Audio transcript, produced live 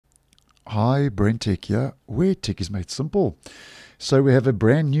Hi, BrenTech here, where tech is made simple. So we have a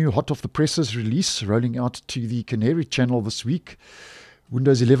brand new hot off the presses release rolling out to the Canary Channel this week.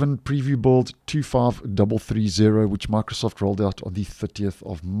 Windows 11 preview build 25330, which Microsoft rolled out on the 30th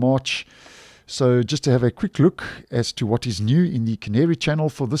of March. So just to have a quick look as to what is new in the Canary Channel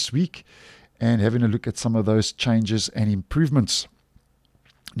for this week and having a look at some of those changes and improvements.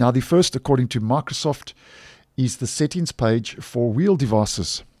 Now the first, according to Microsoft, is the settings page for wheel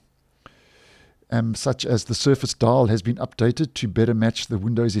devices. Such as the Surface dial has been updated to better match the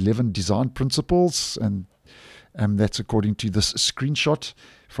Windows 11 design principles, and that's according to this screenshot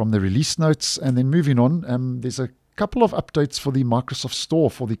from the release notes. And then moving on, there's a couple of updates for the Microsoft Store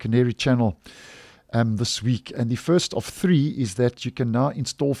for the Canary Channel this week. And the first of three is that you can now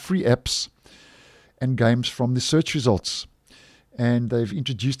install free apps and games from the search results. And they've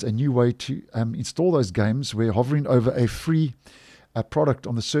introduced a new way to install those games where hovering over a free product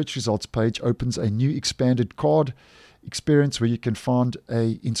on the search results page opens a new expanded card experience where you can find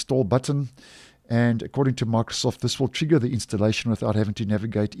a install button, and according to Microsoft this will trigger the installation without having to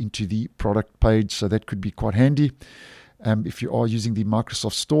navigate into the product page, so that could be quite handy if you are using the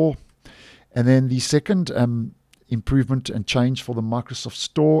Microsoft Store. And then the second improvement and change for the Microsoft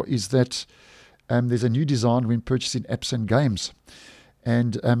Store is that there's a new design when purchasing apps and games.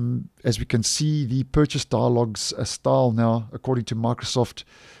 And as we can see, the purchase dialogues style now, according to Microsoft,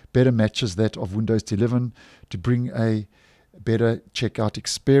 better matches that of Windows 11 to bring a better checkout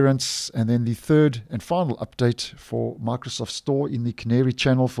experience. And then the third and final update for Microsoft Store in the Canary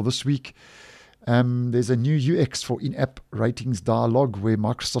Channel for this week, there's a new UX for in-app ratings dialogue where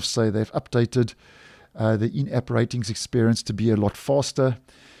Microsoft say they've updated the in-app ratings experience to be a lot faster.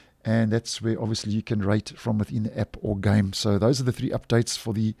 And that's where obviously you can rate from within the app or game. So those are the three updates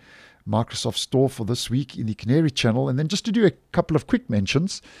for the Microsoft Store for this week in the Canary Channel. And then just to do a couple of quick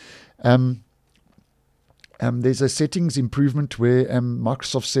mentions, there's a settings improvement where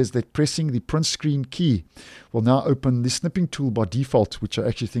Microsoft says that pressing the print screen key will now open the Snipping Tool by default, which I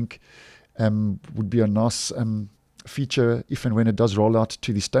actually think would be a nice feature if and when it does roll out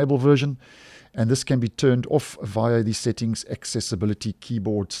to the stable version. And this can be turned off via the settings accessibility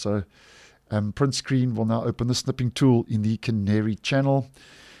keyboard. So print screen will now open the Snipping Tool in the Canary Channel.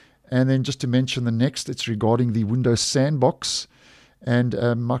 And then just to mention the next, it's regarding the Windows Sandbox. And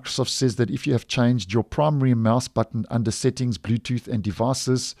Microsoft says that if you have changed your primary mouse button under settings, Bluetooth and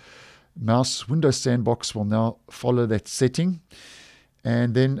devices, Windows Sandbox will now follow that setting.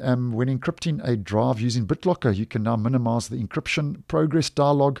 And then when encrypting a drive using BitLocker, you can now minimize the encryption progress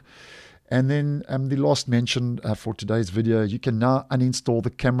dialog. And then the last mention for today's video, you can now uninstall the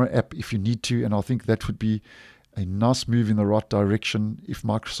camera app if you need to. And I think that would be a nice move in the right direction if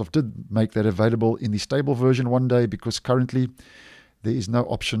Microsoft did make that available in the stable version one day, because currently there is no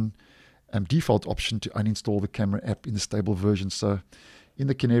option, default option to uninstall the camera app in the stable version. So in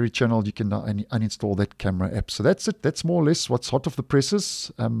the Canary Channel, you can now uninstall that camera app. So that's it. That's more or less what's hot off the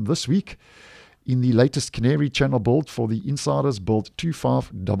presses this week in the latest Canary Channel build for the Insiders build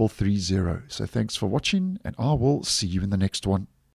 25330. So thanks for watching, and I will see you in the next one.